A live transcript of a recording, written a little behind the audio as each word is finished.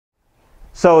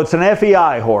So it's an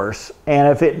FEI horse, and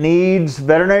if it needs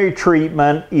veterinary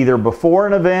treatment either before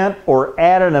an event or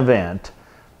at an event,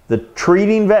 the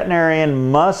treating veterinarian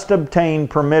must obtain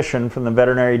permission from the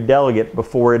veterinary delegate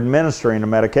before administering a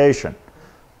medication.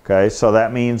 Okay, so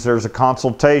that means there's a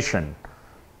consultation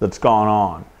that's gone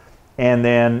on. And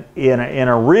then in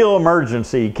a real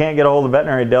emergency, you can't get a hold of the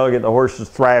veterinary delegate, the horse is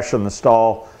thrashed in the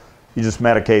stall, you just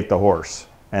medicate the horse.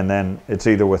 And then it's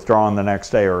either withdrawn the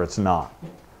next day or it's not.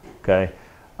 Okay,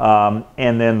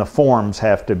 and then the forms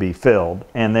have to be filled.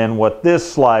 And then what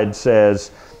this slide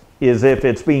says is if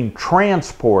it's being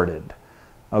transported,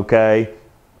 okay,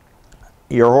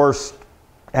 your horse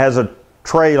has a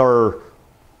trailer,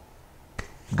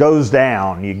 goes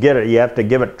down, you get it, you have to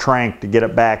give it trank to get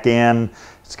it back in,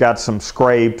 it's got some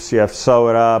scrapes, you have to sew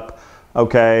it up,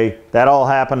 okay, that all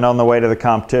happened on the way to the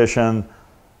competition,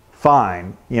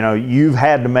 fine, you know, you've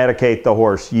had to medicate the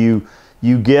horse, you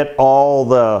get all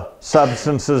the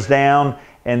substances down,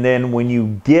 and then when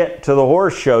you get to the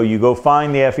horse show, you go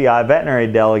find the FEI veterinary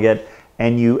delegate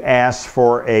and you ask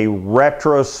for a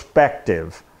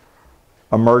retrospective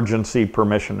emergency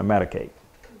permission to medicate.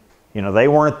 You know, they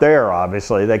weren't there,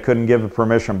 obviously. They couldn't give the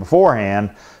permission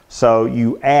beforehand, so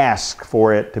you ask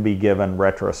for it to be given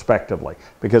retrospectively.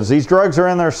 Because these drugs are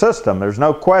in their system. There's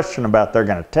no question about they're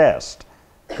going to test.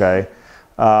 Okay?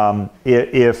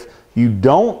 If you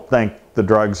don't think the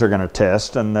drugs are going to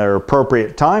test and their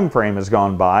appropriate time frame has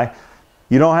gone by,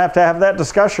 you don't have to have that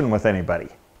discussion with anybody.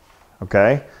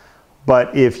 Okay?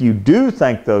 But if you do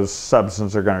think those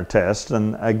substances are going to test,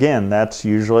 and again, that's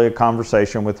usually a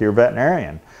conversation with your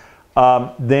veterinarian,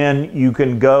 then you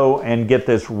can go and get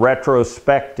this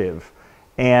retrospective.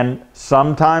 And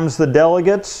sometimes the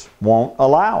delegates won't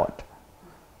allow it.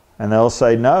 And they'll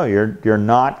say, no, you're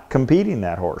not competing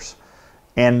that horse.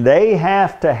 And they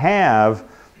have to have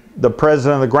the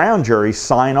president of the ground jury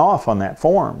sign off on that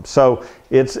form. So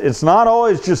it's not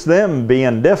always just them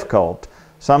being difficult.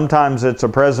 Sometimes it's a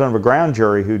president of a ground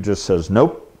jury who just says,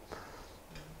 nope.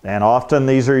 And often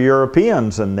these are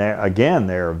Europeans, and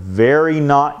they're very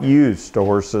not used to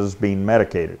horses being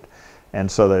medicated.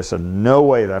 And so they said, no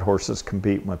way that horse is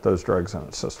competing with those drugs in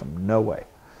its system. No way.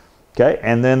 Okay,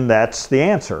 and then that's the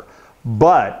answer.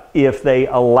 But if they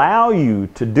allow you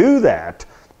to do that,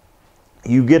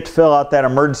 you get to fill out that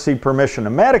emergency permission to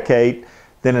medicate,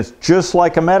 then it's just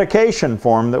like a medication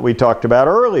form that we talked about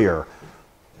earlier.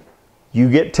 You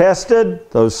get tested,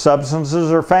 those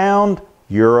substances are found,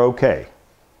 you're okay.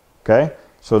 Okay?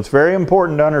 So it's very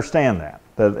important to understand that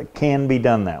it can be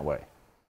done that way.